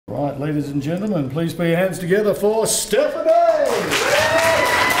Right, ladies and gentlemen, please put your hands together for Stephanie!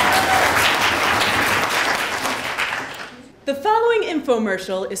 The following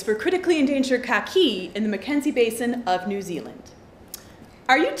infomercial is for critically endangered Kakī in the Mackenzie Basin of New Zealand.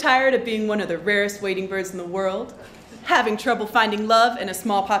 Are you tired of being one of the rarest wading birds in the world? Having trouble finding love in a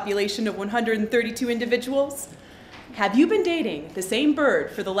small population of 132 individuals? Have you been dating the same bird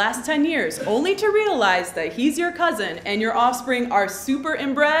for the last 10 years only to realize that he's your cousin and your offspring are super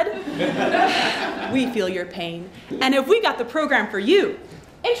inbred? We feel your pain, and have we got the program for you?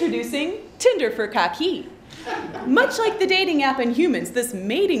 Introducing Tinder for Kakī. Much like the dating app in humans, this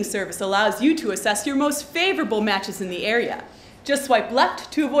mating service allows you to assess your most favorable matches in the area. Just swipe left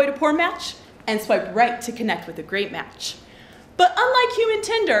to avoid a poor match, and swipe right to connect with a great match. But unlike human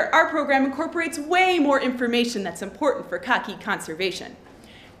Tinder, our program incorporates way more information that's important for Kakī conservation.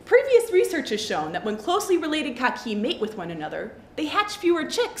 Previous research has shown that when closely related Kakī mate with one another, they hatch fewer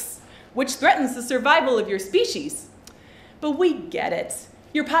chicks, which threatens the survival of your species. But we get it.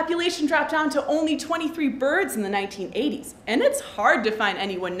 Your population dropped down to only 23 birds in the 1980s, and it's hard to find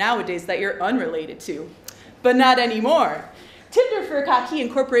anyone nowadays that you're unrelated to. But not anymore. Tinder for Kakī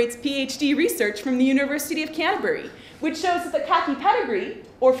incorporates PhD research from the University of Canterbury, which shows that the Kakī pedigree,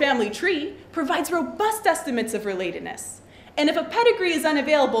 or family tree, provides robust estimates of relatedness. And if a pedigree is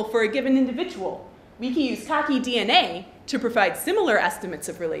unavailable for a given individual, we can use Kakī DNA to provide similar estimates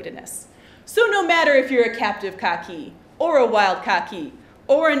of relatedness. So no matter if you're a captive Kakī, or a wild Kakī,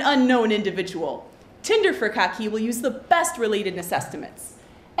 or an unknown individual, Tinder for Kakī will use the best relatedness estimates,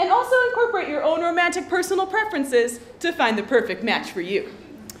 and also incorporate your own romantic personal preferences to find the perfect match for you.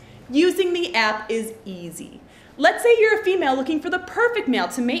 Using the app is easy. Let's say you're a female looking for the perfect male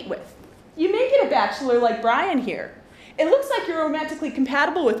to mate with. You may get a bachelor like Brian here. It looks like you're romantically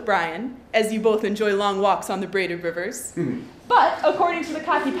compatible with Brian, as you both enjoy long walks on the braided rivers. But according to the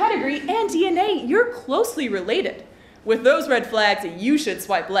Kakī pedigree and DNA, you're closely related. With those red flags, you should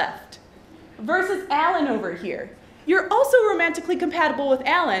swipe left. Versus Alan over here. You're also romantically compatible with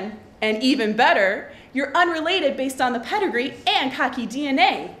Alan, and even better, you're unrelated based on the pedigree and Kakī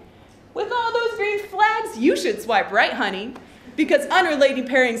DNA. With all those green flags, you should swipe right, honey, because unrelated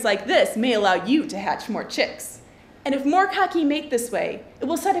pairings like this may allow you to hatch more chicks. And if more Kakī mate this way, it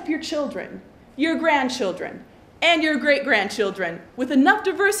will set up your children, your grandchildren, and your great-grandchildren with enough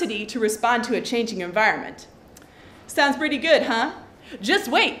diversity to respond to a changing environment. Sounds pretty good, huh? Just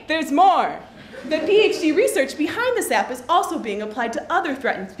wait, there's more. The PhD research behind this app is also being applied to other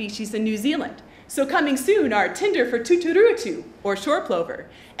threatened species in New Zealand. So coming soon are Tinder for tuturutu, or shore plover,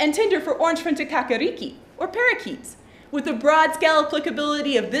 and Tinder for orange-fronted kakariki, or parakeets. With the broad-scale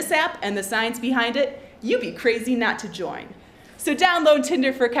applicability of this app and the science behind it, you'd be crazy not to join. So download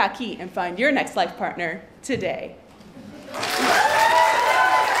Tinder for Kakī and find your next life partner today.